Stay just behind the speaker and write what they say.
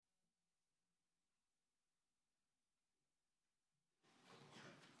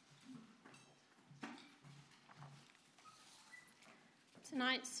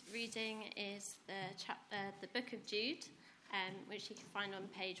Tonight's reading is the book of Jude, which you can find on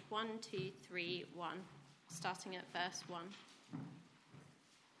page 1231, starting at verse 1.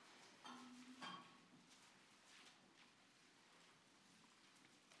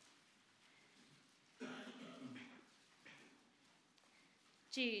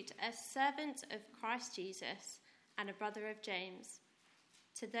 Jude, a servant of Christ Jesus and a brother of James,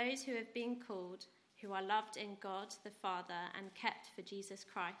 to those who have been called, who are loved in God the Father and kept for Jesus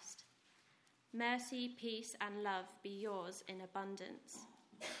Christ. Mercy, peace, and love be yours in abundance.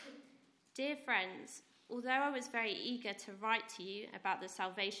 Dear friends, although I was very eager to write to you about the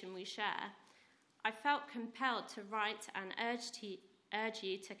salvation we share, I felt compelled to write and urge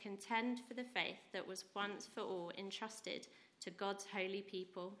you to contend for the faith that was once for all entrusted to God's holy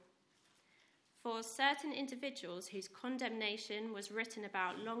people. For certain individuals whose condemnation was written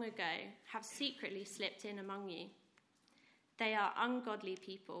about long ago have secretly slipped in among you. They are ungodly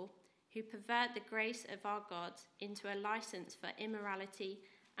people who pervert the grace of our God into a license for immorality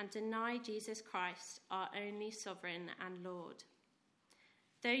and deny Jesus Christ, our only sovereign and Lord.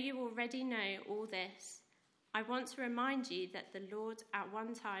 Though you already know all this, I want to remind you that the Lord at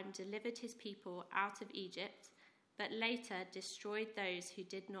one time delivered his people out of Egypt, but later destroyed those who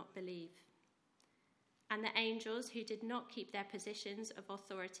did not believe. And the angels who did not keep their positions of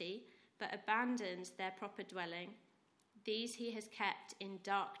authority, but abandoned their proper dwelling, these he has kept in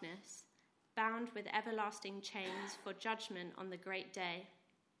darkness, bound with everlasting chains for judgment on the great day.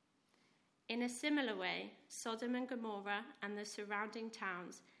 In a similar way, Sodom and Gomorrah and the surrounding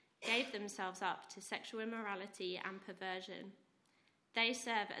towns gave themselves up to sexual immorality and perversion. They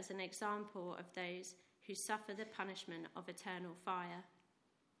serve as an example of those who suffer the punishment of eternal fire.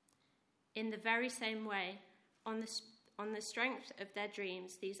 In the very same way, on the strength of their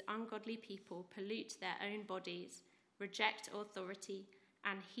dreams, these ungodly people pollute their own bodies, reject authority,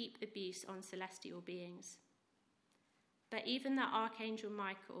 and heap abuse on celestial beings. But even the archangel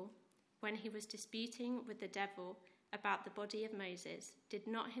Michael, when he was disputing with the devil about the body of Moses, did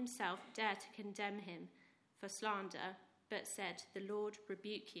not himself dare to condemn him for slander, but said, "The Lord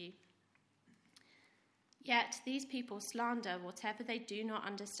rebuke you." Yet these people slander whatever they do not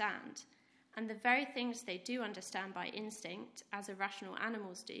understand, and the very things they do understand by instinct, as irrational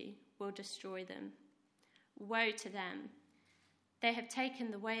animals do, will destroy them. Woe to them! They have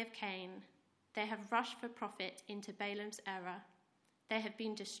taken the way of Cain. They have rushed for profit into Balaam's error. They have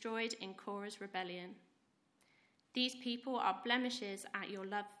been destroyed in Korah's rebellion. These people are blemishes at your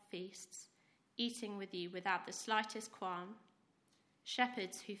love feasts, eating with you without the slightest qualm.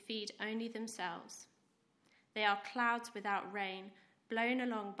 Shepherds who feed only themselves. They are clouds without rain, blown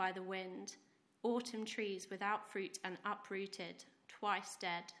along by the wind, autumn trees without fruit and uprooted, twice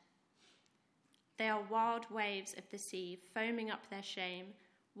dead. They are wild waves of the sea, foaming up their shame,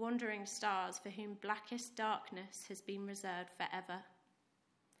 wandering stars for whom blackest darkness has been reserved forever.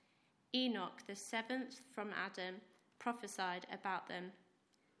 Enoch, the seventh from Adam, prophesied about them.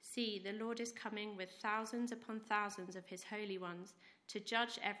 See, the Lord is coming with thousands upon thousands of his holy ones to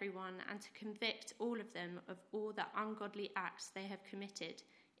judge everyone and to convict all of them of all the ungodly acts they have committed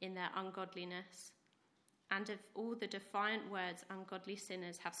in their ungodliness, and of all the defiant words ungodly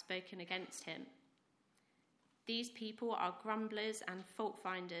sinners have spoken against him. These people are grumblers and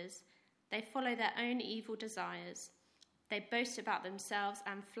fault-finders. They follow their own evil desires. They boast about themselves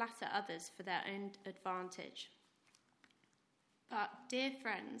and flatter others for their own advantage. But, dear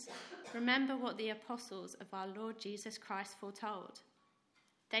friends, remember what the apostles of our Lord Jesus Christ foretold.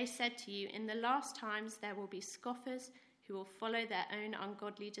 They said to you, in the last times there will be scoffers who will follow their own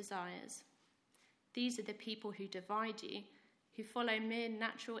ungodly desires. These are the people who divide you, who follow mere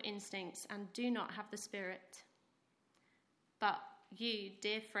natural instincts and do not have the Spirit. But you,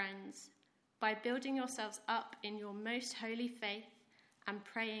 dear friends, by building yourselves up in your most holy faith and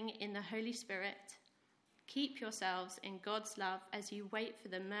praying in the Holy Spirit, keep yourselves in God's love as you wait for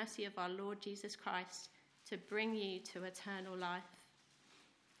the mercy of our Lord Jesus Christ to bring you to eternal life.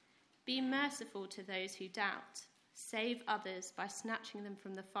 Be merciful to those who doubt. Save others by snatching them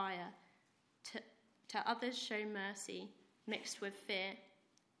from the fire. To others show mercy, mixed with fear,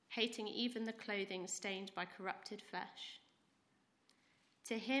 hating even the clothing stained by corrupted flesh.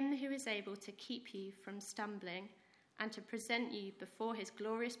 To him who is able to keep you from stumbling and to present you before his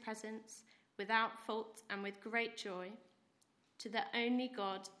glorious presence without fault and with great joy, to the only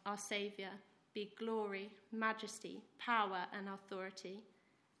God, our Saviour, be glory, majesty, power, and authority,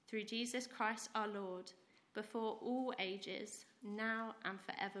 through Jesus Christ our Lord, before all ages, now and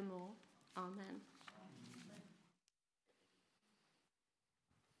forevermore. Amen.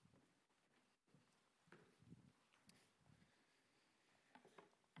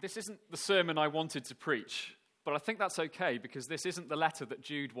 This isn't the sermon I wanted to preach, but I think that's okay because this isn't the letter that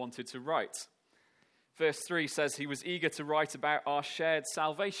Jude wanted to write. Verse 3 says he was eager to write about our shared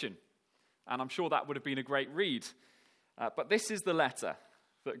salvation, and I'm sure that would have been a great read. But this is the letter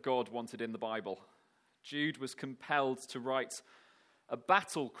that God wanted in the Bible. Jude was compelled to write a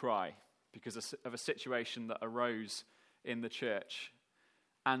battle cry because of a situation that arose in the church.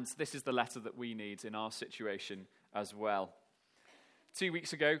 And this is the letter that we need in our situation as well. 2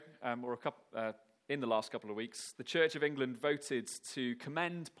 weeks ago, in the last couple of weeks, the Church of England voted to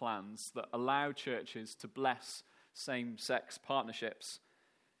commend plans that allow churches to bless same-sex partnerships.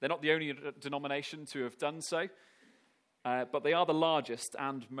 They're not the only denomination to have done so, but they are the largest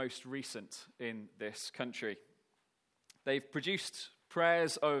and most recent in this country. They've produced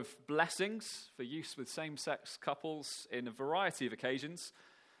prayers of blessings for use with same-sex couples in a variety of occasions,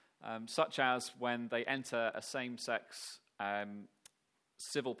 such as when they enter a same-sex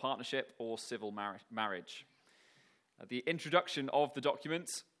civil partnership or civil marriage. The introduction of the document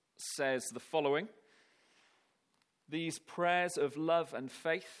says the following: "These prayers of love and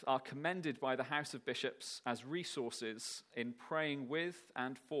faith are commended by the House of Bishops as resources in praying with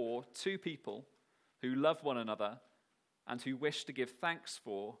and for two people who love one another and who wish to give thanks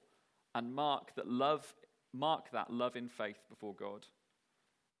for and mark that love in faith before God.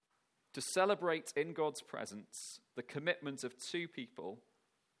 To celebrate in God's presence the commitment of two people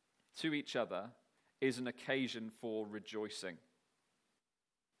to each other is an occasion for rejoicing."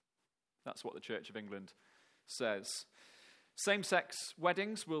 That's what the Church of England says. Same-sex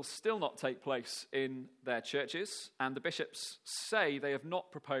weddings will still not take place in their churches, and the bishops say they have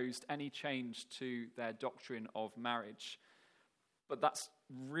not proposed any change to their doctrine of marriage. But that's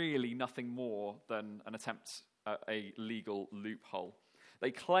really nothing more than an attempt at a legal loophole.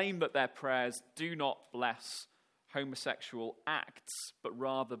 They claim that their prayers do not bless homosexual acts, but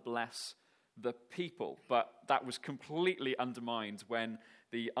rather bless the people. But that was completely undermined when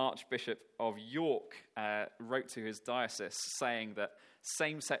the Archbishop of York wrote to his diocese saying that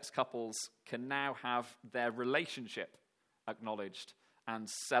same-sex couples can now have their relationship acknowledged and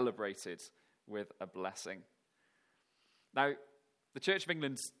celebrated with a blessing. Now, the Church of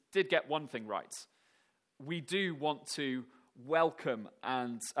England did get one thing right. We do want to welcome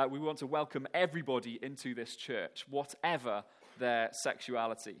everybody into this church, whatever their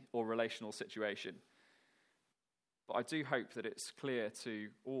sexuality or relational situation. But I do hope that it's clear to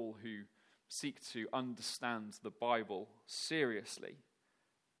all who seek to understand the Bible seriously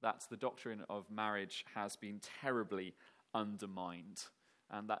that the doctrine of marriage has been terribly undermined,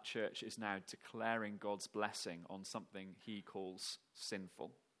 and that church is now declaring God's blessing on something he calls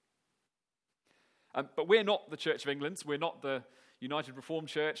sinful. But we're not the Church of England. We're not the United Reformed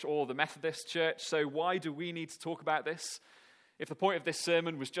Church or the Methodist Church. So why do we need to talk about this? If the point of this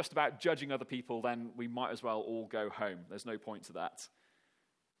sermon was just about judging other people, then we might as well all go home. There's no point to that.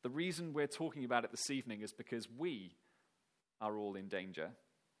 The reason we're talking about it this evening is because we are all in danger.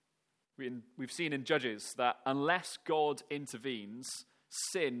 We've seen in Judges that unless God intervenes,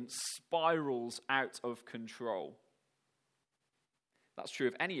 sin spirals out of control. That's true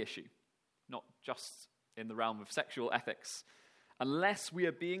of any issue, not just in the realm of sexual ethics. Unless we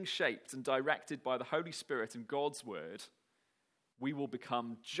are being shaped and directed by the Holy Spirit and God's word, we will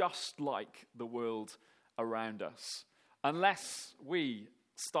become just like the world around us. Unless we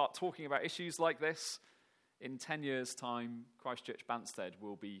start talking about issues like this, in 10 years' time, Christchurch Banstead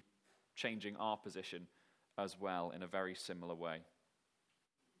will be changing our position as well in a very similar way.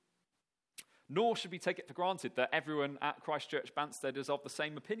 Nor should we take it for granted that everyone at Christchurch Banstead is of the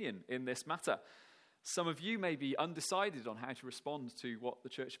same opinion in this matter. Some of you may be undecided on how to respond to what the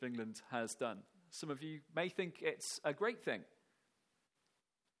Church of England has done. Some of you may think it's a great thing.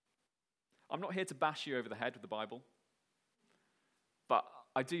 I'm not here to bash you over the head with the Bible, but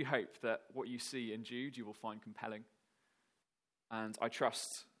I do hope that what you see in Jude you will find compelling. And I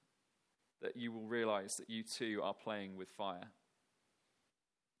trust that you will realize that you too are playing with fire.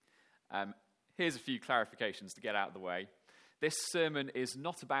 Here's a few clarifications to get out of the way. This sermon is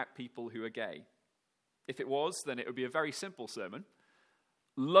not about people who are gay. If it was, then it would be a very simple sermon.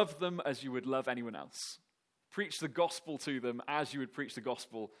 Love them as you would love anyone else. Preach the gospel to them as you would preach the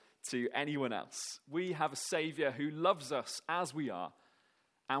gospel to anyone else. We have a Savior who loves us as we are,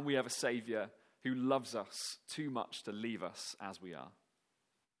 and we have a Savior who loves us too much to leave us as we are.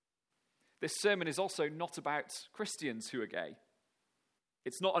 This sermon is also not about Christians who are gay.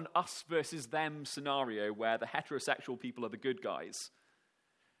 It's not an us versus them scenario where the heterosexual people are the good guys.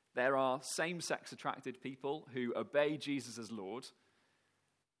 There are same-sex attracted people who obey Jesus as Lord.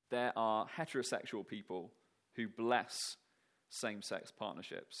 There are heterosexual people who bless same-sex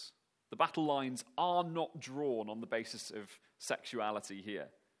partnerships. The battle lines are not drawn on the basis of sexuality here.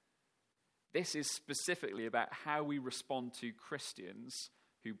 This is specifically about how we respond to Christians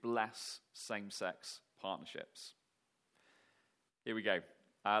who bless same-sex partnerships. Here we go.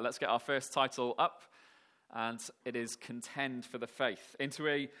 Let's get our first title up, and it is Contend for the Faith. Into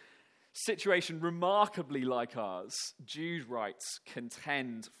a situation remarkably like ours, Jude writes,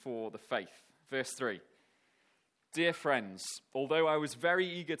 Contend for the faith. Verse 3. Dear friends, although I was very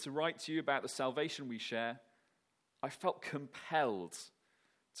eager to write to you about the salvation we share, I felt compelled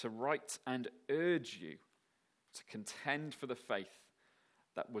to write and urge you to contend for the faith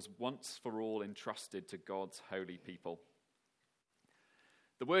that was once for all entrusted to God's holy people.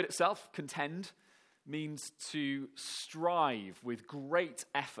 The word itself, contend, means to strive with great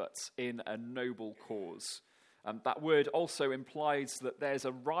effort in a noble cause. That word also implies that there's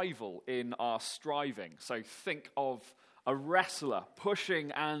a rival in our striving. So think of a wrestler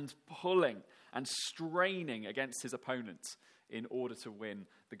pushing and pulling and straining against his opponent in order to win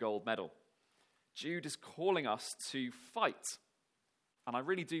the gold medal. Jude is calling us to fight. And I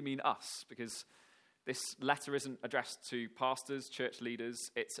really do mean us, because this letter isn't addressed to pastors, church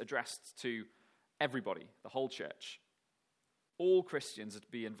leaders. It's addressed to everybody, the whole church. All Christians are to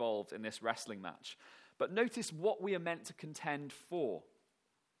be involved in this wrestling match. But notice what we are meant to contend for.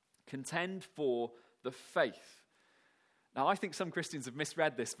 Contend for the faith. Now, I think some Christians have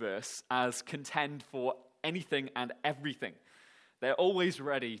misread this verse as contend for anything and everything. They're always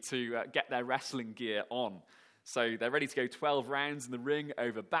ready to get their wrestling gear on. So they're ready to go 12 rounds in the ring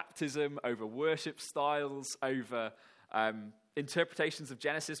over baptism, over worship styles, over interpretations of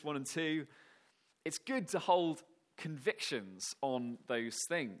Genesis 1 and 2. It's good to hold convictions on those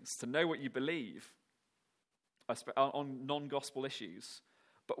things, to know what you believe on non-gospel issues.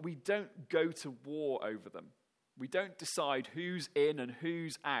 But we don't go to war over them. We don't decide who's in and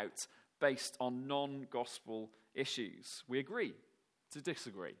who's out based on non-gospel issues. We agree to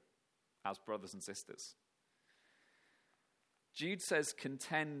disagree as brothers and sisters. Jude says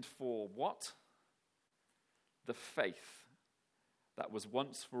contend for what? The faith that was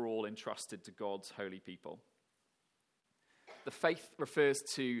once for all entrusted to God's holy people. The faith refers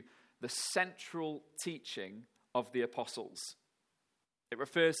to the central teaching of the apostles. It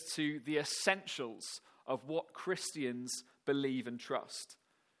refers to the essentials of what Christians believe and trust.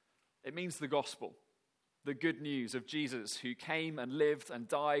 It means the gospel, the good news of Jesus who came and lived and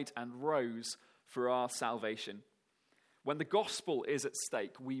died and rose for our salvation. When the gospel is at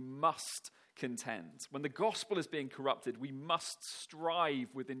stake, we must contend. When the gospel is being corrupted, we must strive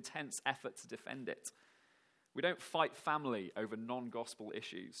with intense effort to defend it. We don't fight family over non-gospel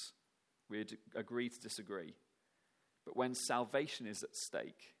issues. We agree to disagree. But when salvation is at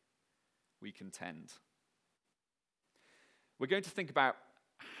stake, we contend. We're going to think about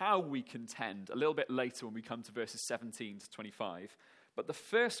how we contend a little bit later when we come to verses 17 to 25. But the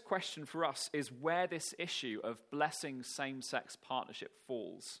first question for us is where this issue of blessing same-sex partnership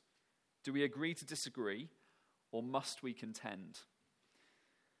falls. Do we agree to disagree, or must we contend?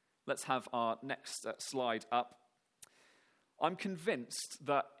 Let's have our next slide up. I'm convinced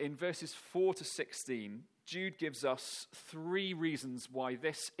that in verses 4 to 16, Jude gives us 3 reasons why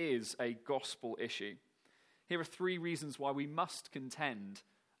this is a gospel issue. Here are 3 reasons why we must contend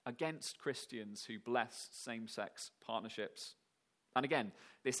against Christians who bless same-sex partnerships. And again,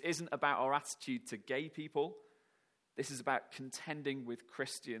 this isn't about our attitude to gay people. This is about contending with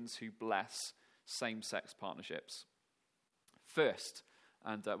Christians who bless same-sex partnerships. First,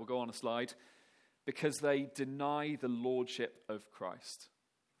 and we'll go on a slide, because they deny the lordship of Christ.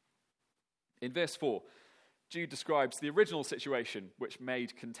 In verse 4, Jude describes the original situation which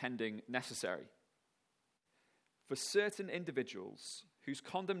made contending necessary. For certain individuals whose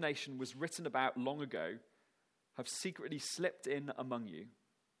condemnation was written about long ago have secretly slipped in among you.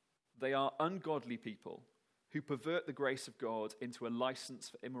 They are ungodly people who pervert the grace of God into a license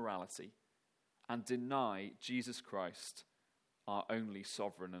for immorality and deny Jesus Christ, our only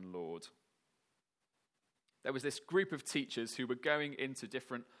sovereign and Lord. There was this group of teachers who were going into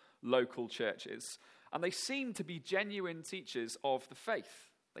different local churches, and they seemed to be genuine teachers of the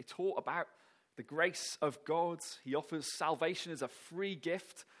faith. They taught about the grace of God. He offers salvation as a free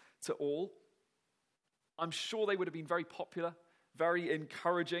gift to all. I'm sure they would have been very popular, very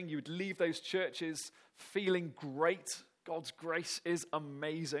encouraging. You would leave those churches feeling great. God's grace is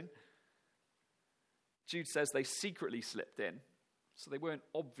amazing. Jude says they secretly slipped in, so they weren't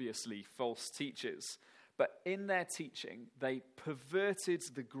obviously false teachers. But in their teaching, they perverted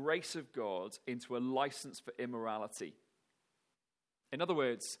the grace of God into a license for immorality. In other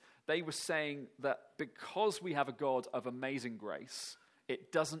words, They were saying that because we have a God of amazing grace,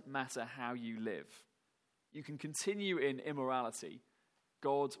 it doesn't matter how you live. You can continue in immorality.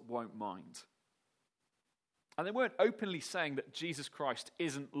 God won't mind. And they weren't openly saying that Jesus Christ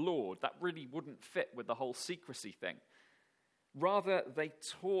isn't Lord. That really wouldn't fit with the whole secrecy thing. Rather, they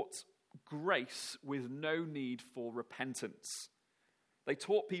taught grace with no need for repentance. They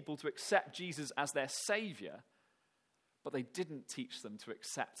taught people to accept Jesus as their Savior, but they didn't teach them to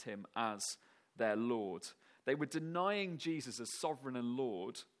accept him as their Lord. They were denying Jesus as sovereign and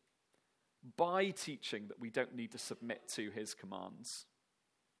Lord by teaching that we don't need to submit to his commands.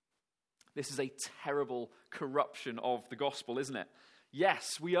 This is a terrible corruption of the gospel, isn't it?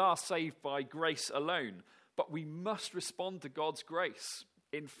 Yes, we are saved by grace alone, but we must respond to God's grace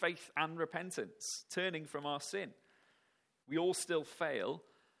in faith and repentance, turning from our sin. We all still fail,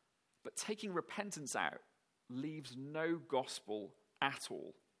 but taking repentance out leaves no gospel at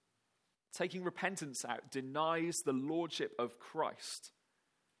all. Taking repentance out denies the lordship of Christ,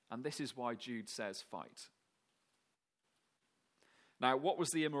 and this is why Jude says fight. Now, what was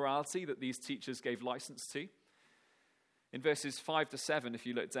the immorality that these teachers gave license to? In verses 5 to 7, if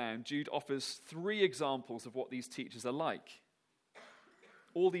you look down, Jude offers 3 examples of what these teachers are like.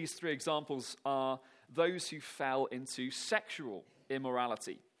 All these 3 examples are those who fell into sexual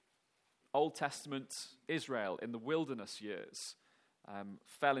immorality. Old Testament Israel in the wilderness years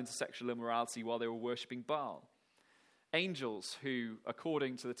fell into sexual immorality while they were worshipping Baal. Angels who,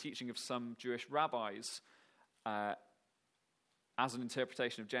 according to the teaching of some Jewish rabbis, as an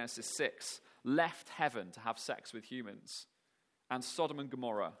interpretation of Genesis 6, left heaven to have sex with humans. And Sodom and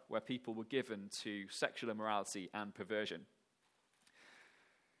Gomorrah, where people were given to sexual immorality and perversion.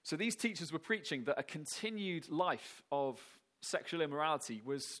 So these teachers were preaching that a continued life of sexual immorality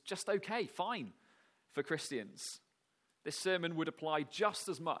was just okay, fine for Christians. This sermon would apply just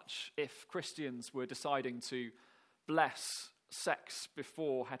as much if Christians were deciding to bless sex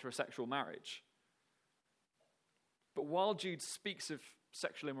before heterosexual marriage. But while Jude speaks of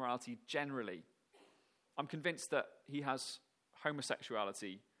sexual immorality generally, I'm convinced that he has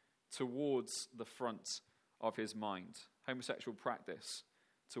homosexuality towards the front of his mind. Homosexual practice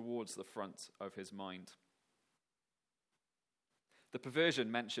towards the front of his mind. The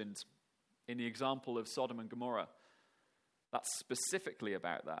perversion mentioned in the example of Sodom and Gomorrah, that's specifically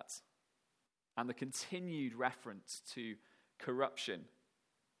about that. And the continued reference to corruption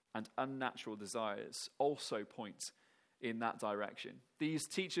and unnatural desires also point in that direction. These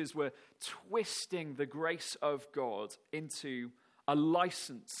teachers were twisting the grace of God into a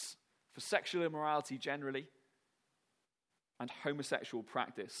license for sexual immorality generally and homosexual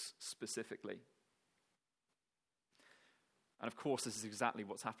practice specifically. And of course, this is exactly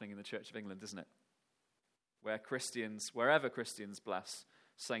what's happening in the Church of England, isn't it? Wherever Christians bless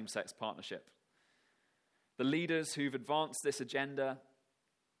same-sex partnership. The leaders who've advanced this agenda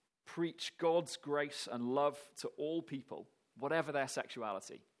preach God's grace and love to all people, whatever their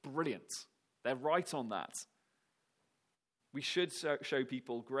sexuality. Brilliant. They're right on that. We should show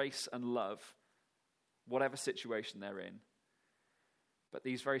people grace and love, whatever situation they're in. But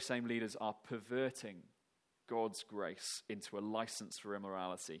these very same leaders are perverting God's grace into a license for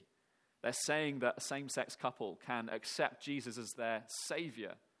immorality. They're saying that a same-sex couple can accept Jesus as their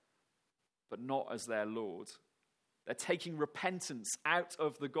Savior, but not as their Lord. They're taking repentance out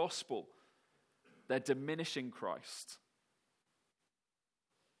of the gospel. They're diminishing Christ.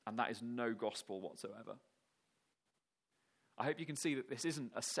 And that is no gospel whatsoever. I hope you can see that this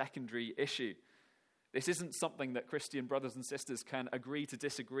isn't a secondary issue. This isn't something that Christian brothers and sisters can agree to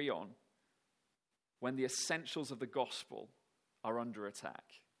disagree on when the essentials of the gospel are under attack.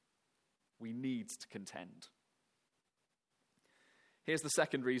 We need to contend. Here's the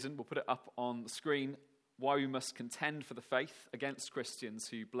second reason, we'll put it up on the screen, why we must contend for the faith against Christians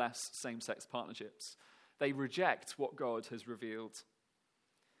who bless same-sex partnerships. They reject what God has revealed.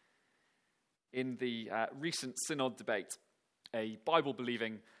 In the recent synod debate, a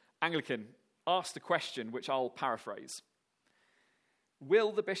Bible-believing Anglican asked a question which I'll paraphrase.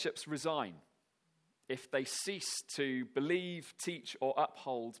 Will the bishops resign if they cease to believe, teach, or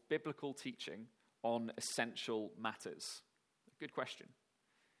uphold biblical teaching on essential matters? Good question.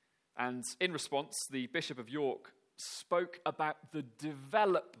 And in response, the Bishop of York spoke about the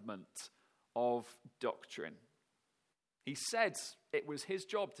development of doctrine. He said it was his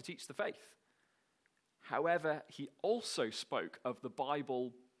job to teach the faith. However, he also spoke of the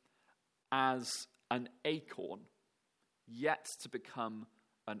Bible as an acorn yet to become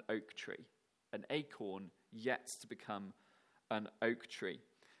an oak tree. An acorn yet to become an oak tree.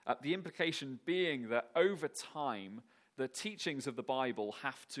 The implication being that over time, the teachings of the Bible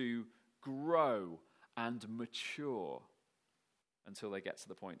have to grow and mature until they get to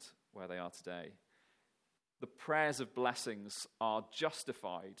the point where they are today. The prayers of blessings are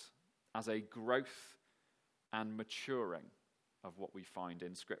justified as a growth and maturing of what we find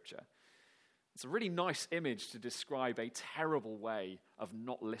in Scripture. It's a really nice image to describe a terrible way of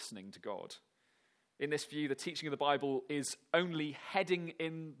not listening to God. In this view, the teaching of the Bible is only heading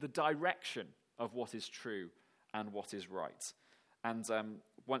in the direction of what is true and what is right. And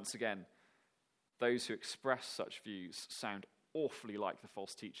once again, those who express such views sound awfully like the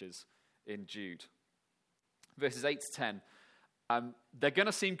false teachers in Jude. Verses 8 to 10, they're going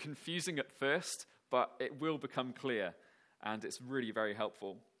to seem confusing at first, but it will become clear, and it's really very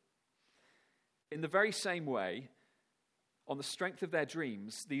helpful. In the very same way, on the strength of their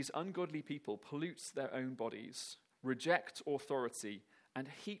dreams, these ungodly people pollute their own bodies, reject authority, and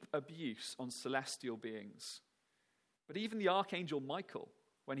heap abuse on celestial beings. But even the archangel Michael,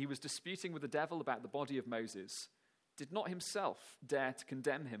 when he was disputing with the devil about the body of Moses, did not himself dare to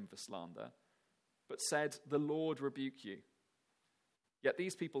condemn him for slander, but said, "The Lord rebuke you." Yet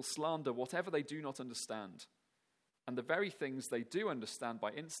these people slander whatever they do not understand, and the very things they do understand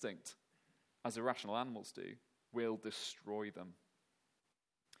by instinct, as irrational animals do, will destroy them.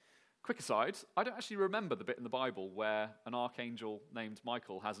 Quick aside, I don't actually remember the bit in the Bible where an archangel named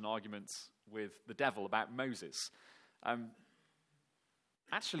Michael has an argument with the devil about Moses.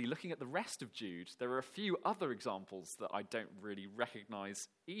 Actually, looking at the rest of Jude, there are a few other examples that I don't really recognize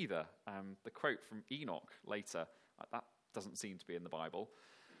either. The quote from Enoch later, that doesn't seem to be in the Bible.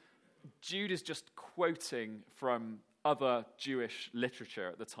 Jude is just quoting from other Jewish literature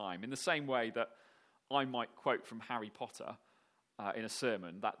at the time, in the same way that I might quote from Harry Potter in a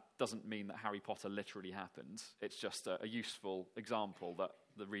sermon. That doesn't mean that Harry Potter literally happened. It's just a useful example that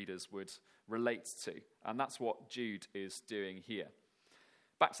the readers would relate to. And that's what Jude is doing here.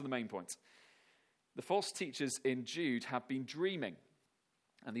 Back to the main point. The false teachers in Jude have been dreaming.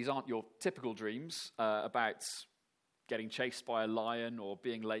 And these aren't your typical dreams about getting chased by a lion or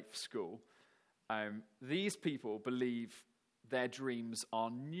being late for school. These people believe their dreams are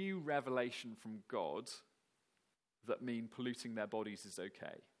new revelation from God that mean polluting their bodies is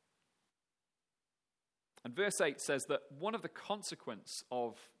okay. And verse 8 says that one of the consequences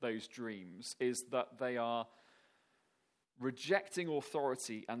of those dreams is that they are rejecting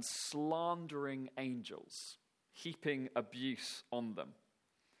authority and slandering angels, heaping abuse on them.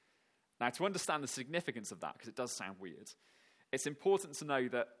 Now, to understand the significance of that, because it does sound weird, it's important to know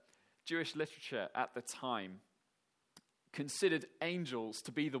that Jewish literature at the time considered angels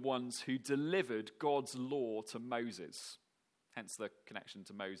to be the ones who delivered God's law to Moses, hence the connection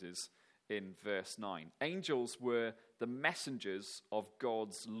to Moses in verse 9. Angels were the messengers of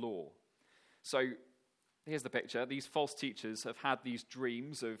God's law. So here's the picture. These false teachers have had these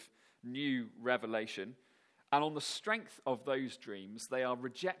dreams of new revelation, and on the strength of those dreams, they are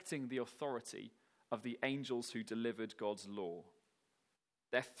rejecting the authority of the angels who delivered God's law.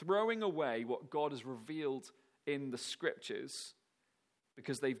 They're throwing away what God has revealed in the scriptures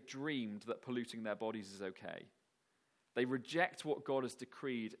because they've dreamed that polluting their bodies is okay. They reject what God has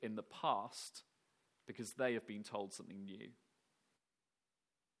decreed in the past because they have been told something new.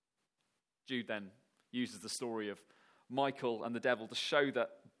 Jude then uses the story of Michael and the devil to show that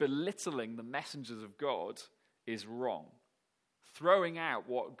belittling the messengers of God is wrong. Throwing out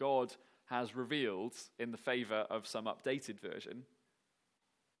what God has revealed in the favor of some updated version,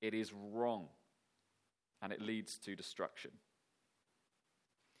 it is wrong, and it leads to destruction.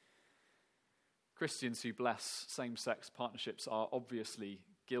 Christians who bless same-sex partnerships are obviously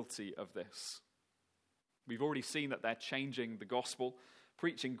guilty of this. We've already seen that they're changing the gospel,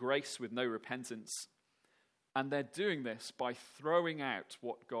 preaching grace with no repentance, and they're doing this by throwing out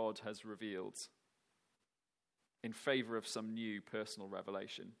what God has revealed in favor of some new personal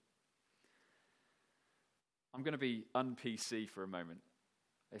revelation. I'm going to be un-PC for a moment,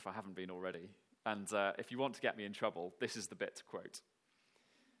 if I haven't been already. And if you want to get me in trouble, this is the bit to quote.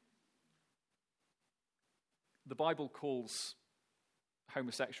 The Bible calls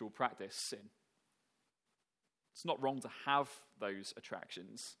homosexual practice sin. It's not wrong to have those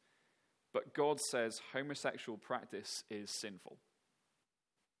attractions, but God says homosexual practice is sinful.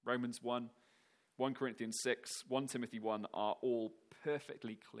 Romans 1, 1 Corinthians 6, 1 Timothy 1 are all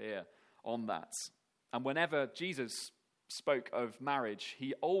perfectly clear on that. And whenever Jesus spoke of marriage,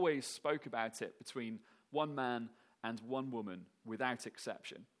 he always spoke about it between one man and one woman without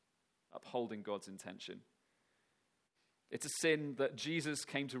exception, upholding God's intention. It's a sin that Jesus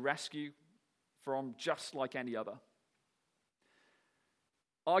came to rescue from just like any other.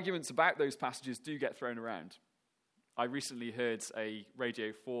 Arguments about those passages do get thrown around. I recently heard a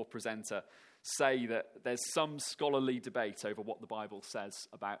Radio 4 presenter say that there's some scholarly debate over what the Bible says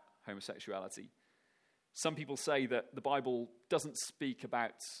about homosexuality. Some people say that the Bible doesn't speak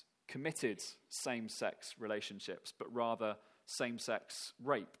about committed same-sex relationships, but rather same-sex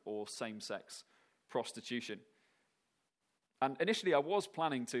rape or same-sex prostitution. And initially I was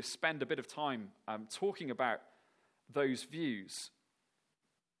planning to spend a bit of time talking about those views,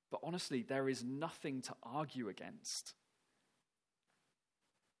 but honestly, there is nothing to argue against.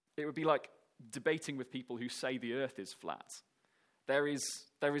 It would be like debating with people who say the earth is flat. There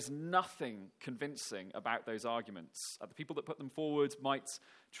is nothing convincing about those arguments. The people that put them forward might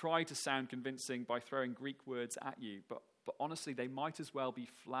try to sound convincing by throwing Greek words at you, but honestly, they might as well be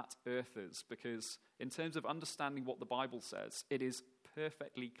flat earthers, because in terms of understanding what the Bible says, it is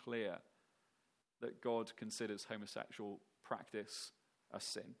perfectly clear that God considers homosexual practice a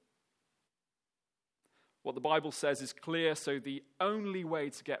sin. What the Bible says is clear, so the only way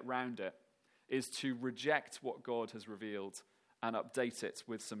to get round it is to reject what God has revealed and update it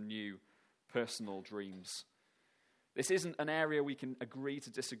with some new personal dreams. This isn't an area we can agree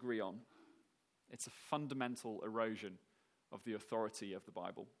to disagree on. It's a fundamental erosion of the authority of the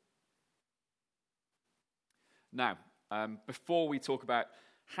Bible. Now, before we talk about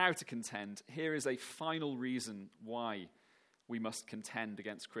how to contend, here is a final reason why we must contend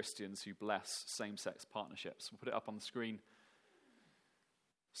against Christians who bless same-sex partnerships. We'll put it up on the screen.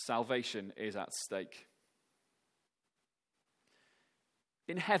 Salvation is at stake.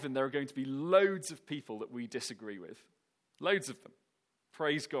 In heaven, there are going to be loads of people that we disagree with. Loads of them.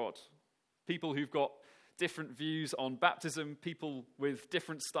 Praise God. People who've got different views on baptism, people with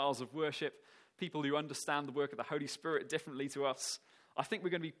different styles of worship, people who understand the work of the Holy Spirit differently to us. I think we're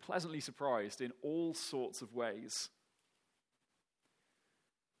going to be pleasantly surprised in all sorts of ways.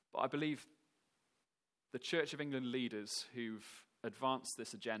 But I believe the Church of England leaders who've advanced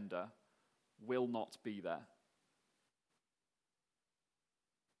this agenda will not be there.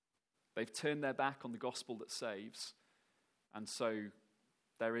 They've turned their back on the gospel that saves, and so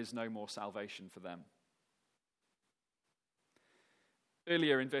there is no more salvation for them.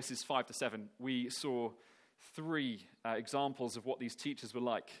 Earlier in verses 5 to 7, we saw three examples of what these teachers were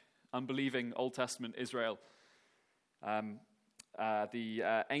like. Unbelieving Old Testament Israel,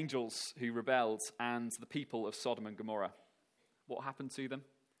 the angels who rebelled, and the people of Sodom and Gomorrah. What happened to them?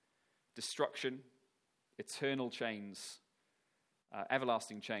 Destruction, eternal chains,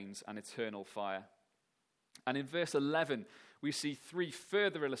 everlasting chains, and eternal fire. And in verse 11, we see three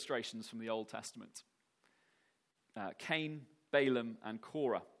further illustrations from the Old Testament. Cain, Balaam, and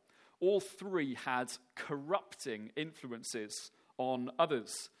Korah. All three had corrupting influences on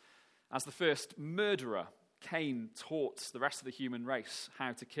others. As the first murderer, Cain taught the rest of the human race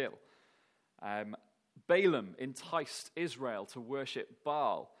how to kill. Balaam enticed Israel to worship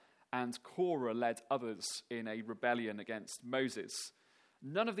Baal, and Korah led others in a rebellion against Moses.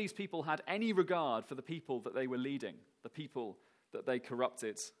 None of these people had any regard for the people that they were leading, the people that they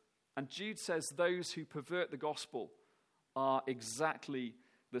corrupted. And Jude says those who pervert the gospel are exactly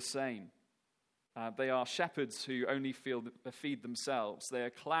the same. They are shepherds who only feed themselves. They are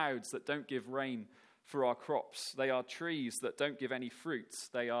clouds that don't give rain for our crops. They are trees that don't give any fruit.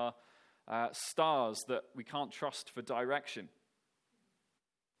 They are stars that we can't trust for direction.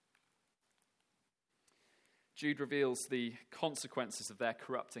 Jude reveals the consequences of their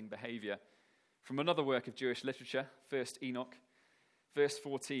corrupting behavior from another work of Jewish literature, 1st Enoch. Verse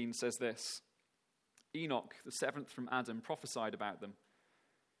 14 says this: Enoch, the seventh from Adam, prophesied about them.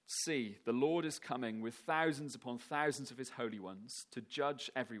 See, the Lord is coming with thousands upon thousands of his holy ones to judge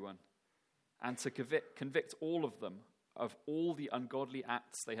everyone and to convict all of them of all the ungodly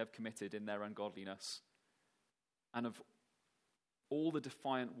acts they have committed in their ungodliness, and of all the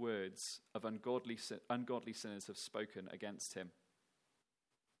defiant words of ungodly sinners have spoken against him.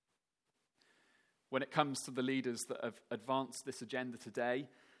 When it comes to the leaders that have advanced this agenda today,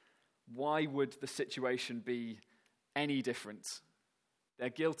 why would the situation be any different? They're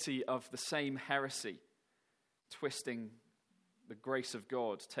guilty of the same heresy, twisting the grace of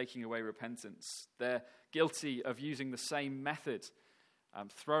God, taking away repentance. They're guilty of using the same method,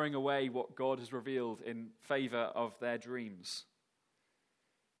 throwing away what God has revealed in favor of their dreams.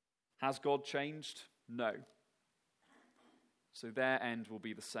 Has God changed? No. So their end will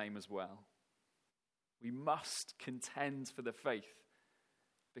be the same as well. We must contend for the faith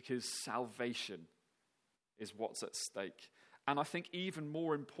because salvation is what's at stake. And I think even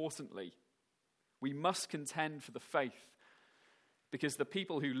more importantly, we must contend for the faith because of the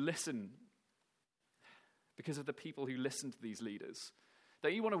people who listen to these leaders,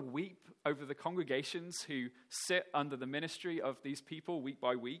 Don't you want to weep over the congregations who sit under the ministry of these people week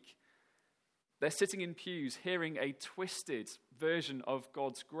by week? They're sitting in pews hearing a twisted version of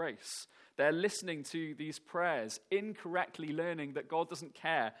God's grace. They're listening to these prayers, incorrectly learning that God doesn't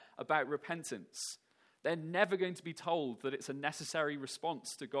care about repentance. They're never going to be told that it's a necessary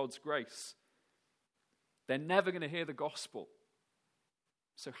response to God's grace. They're never going to hear the gospel.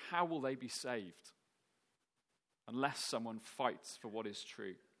 So how will they be saved? Unless someone fights for what is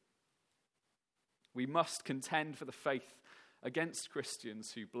true. We must contend for the faith against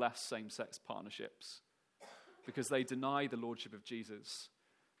Christians who bless same-sex partnerships because they deny the lordship of Jesus.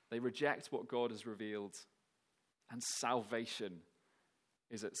 They reject what God has revealed, and salvation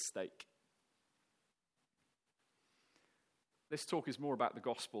is at stake. This talk is more about the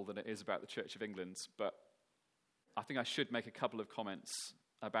gospel than it is about the Church of England, but I think I should make a couple of comments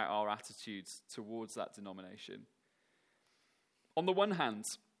about our attitudes towards that denomination. On the one hand,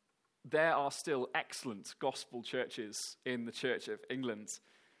 there are still excellent gospel churches in the Church of England.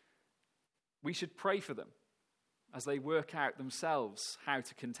 We should pray for them as they work out themselves how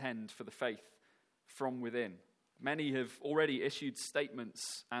to contend for the faith from within. Many have already issued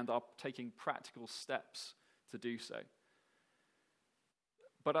statements and are taking practical steps to do so.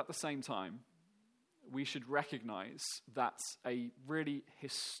 But at the same time, we should recognize that a really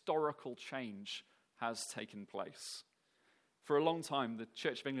historical change has taken place. For a long time, the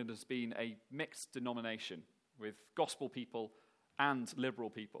Church of England has been a mixed denomination with gospel people and liberal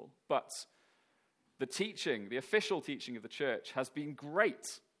people. But the teaching, the official teaching of the church has been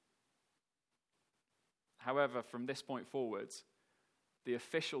great. However, from this point forward, the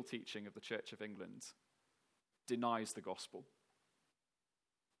official teaching of the Church of England denies the gospel.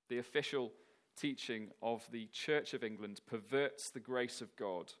 The official teaching of the Church of England perverts the grace of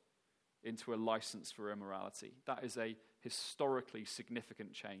God into a license for immorality. That is a historically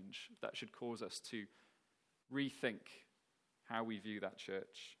significant change that should cause us to rethink how we view that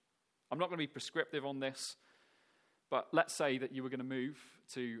church. I'm not going to be prescriptive on this, but let's say that you were going to move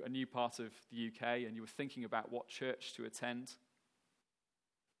to a new part of the UK and you were thinking about what church to attend.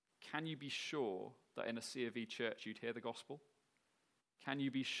 Can you be sure that in a C of E church you'd hear the gospel? Can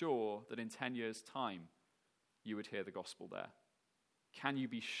you be sure that in 10 years' time you would hear the gospel there? Can you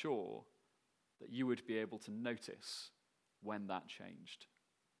be sure that you would be able to notice when that changed?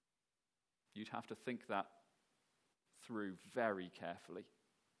 You'd have to think that through very carefully.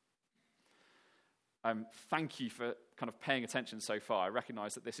 Thank you for kind of paying attention so far. I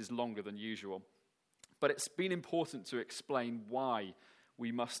recognize that this is longer than usual, but it's been important to explain why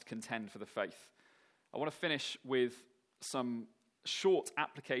we must contend for the faith. I want to finish with some short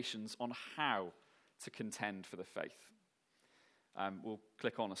applications on how to contend for the faith. We'll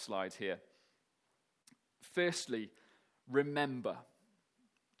click on a slide here. Firstly, remember.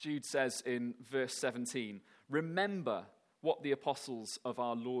 Jude says in verse 17, remember what the apostles of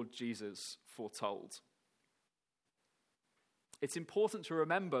our Lord Jesus foretold. It's important to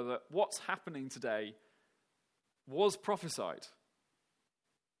remember that what's happening today was prophesied.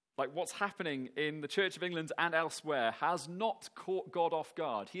 Like what's happening in the Church of England and elsewhere has not caught God off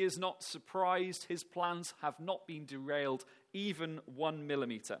guard. He is not surprised. His plans have not been derailed even 1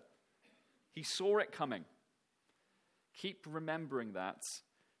 millimeter. He saw it coming. Keep remembering that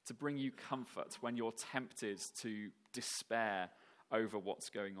to bring you comfort when you're tempted to despair over what's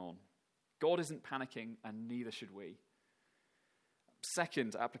going on. God isn't panicking, and neither should we.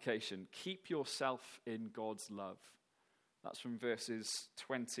 Second application, keep yourself in God's love. That's from verses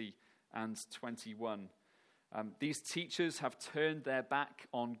 20 and 21. These teachers have turned their back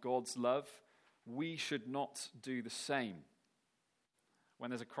on God's love. We should not do the same. When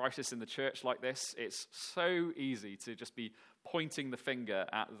there's a crisis in the church like this, it's so easy to just be pointing the finger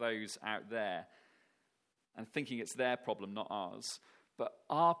at those out there and thinking it's their problem, not ours. But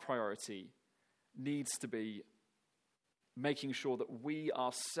our priority needs to be making sure that we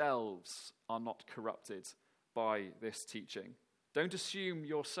ourselves are not corrupted by this teaching. Don't assume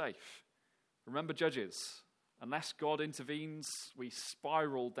you're safe. Remember Judges. Unless God intervenes, we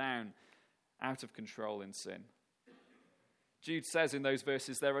spiral down out of control in sin. Jude says in those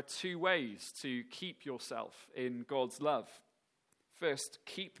verses there are two ways to keep yourself in God's love. First,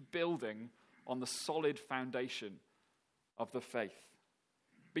 keep building on the solid foundation of the faith.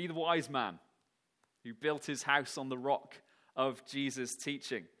 Be the wise man who built his house on the rock of Jesus'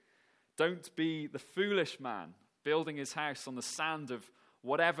 teaching. Don't be the foolish man building his house on the sand of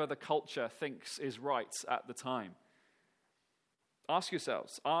whatever the culture thinks is right at the time. Ask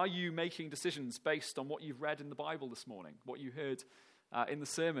yourselves, are you making decisions based on what you've read in the Bible this morning, what you heard in the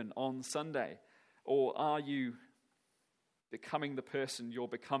sermon on Sunday? Or are you becoming the person you're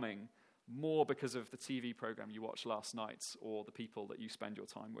becoming more because of the TV program you watched last night or the people that you spend your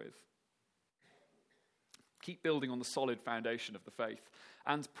time with. Keep building on the solid foundation of the faith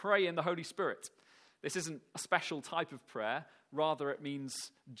and pray in the Holy Spirit. This isn't a special type of prayer. Rather, it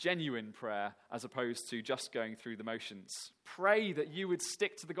means genuine prayer as opposed to just going through the motions. Pray that you would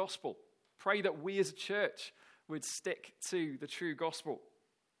stick to the gospel. Pray that we as a church would stick to the true gospel.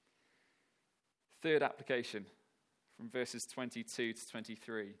 Third application from verses 22 to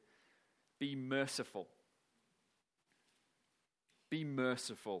 23. Be merciful. Be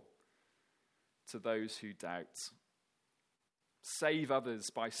merciful to those who doubt. Save others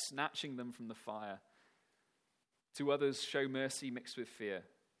by snatching them from the fire. To others, show mercy mixed with fear,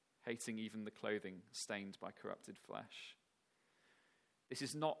 hating even the clothing stained by corrupted flesh. This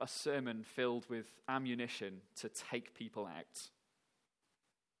is not a sermon filled with ammunition to take people out.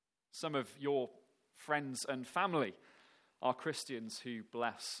 Some of your friends and family are Christians who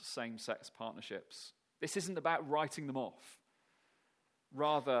bless same-sex partnerships. This isn't about writing them off.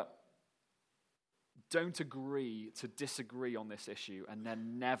 Rather, don't agree to disagree on this issue and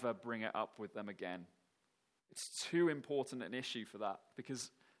then never bring it up with them again. It's too important an issue for that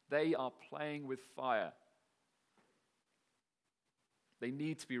because they are playing with fire. They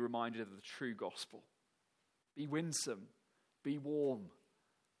need to be reminded of the true gospel. Be winsome, be warm,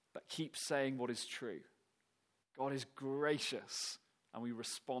 but keep saying what is true. God is gracious, and we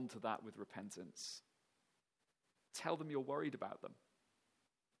respond to that with repentance. Tell them you're worried about them.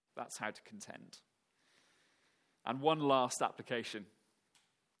 That's how to contend. And one last application.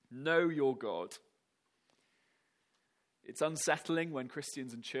 Know your God. It's unsettling when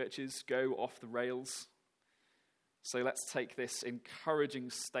Christians and churches go off the rails. So let's take this encouraging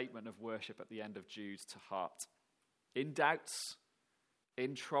statement of worship at the end of Jude to heart. In doubts,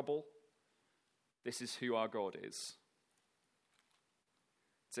 in trouble, this is who our God is.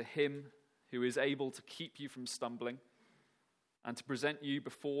 To him who is able to keep you from stumbling and to present you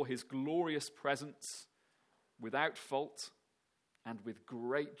before his glorious presence without fault and with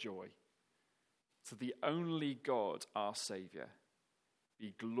great joy, to the only God, our Saviour,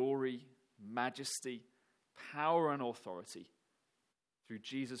 be glory, majesty, power and authority through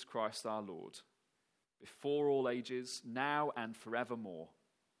Jesus Christ our Lord, before all ages, now and forevermore.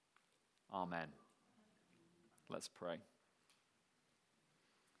 Amen. Let's pray.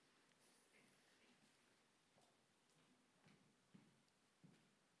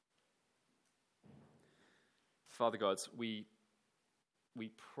 Father God, we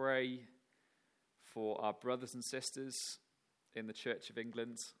pray for our brothers and sisters in the Church of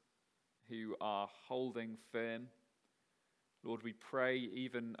England who are holding firm. Lord, we pray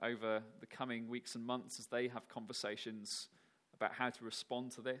even over the coming weeks and months as they have conversations about how to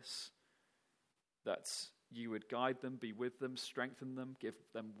respond to this, that you would guide them, be with them, strengthen them, give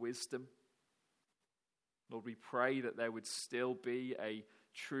them wisdom. Lord, we pray that there would still be a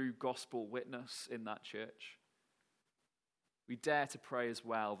true gospel witness in that church. We dare to pray as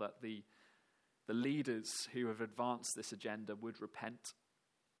well that the leaders who have advanced this agenda would repent.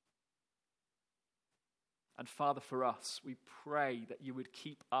 And Father, for us, we pray that you would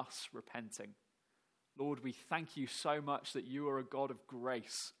keep us repenting. Lord, we thank you so much that you are a God of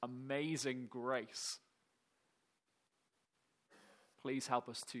grace, amazing grace. Please help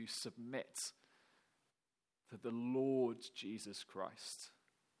us to submit to the Lord Jesus Christ,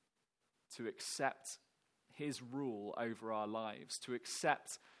 to accept his rule over our lives, to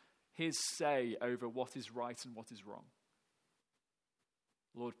accept his say over what is right and what is wrong.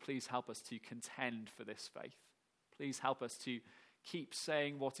 Lord, please help us to contend for this faith. Please help us to keep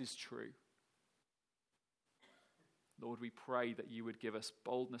saying what is true. Lord, we pray that you would give us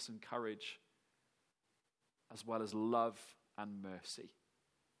boldness and courage, as well as love and mercy.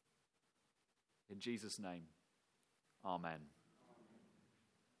 In Jesus' name, amen.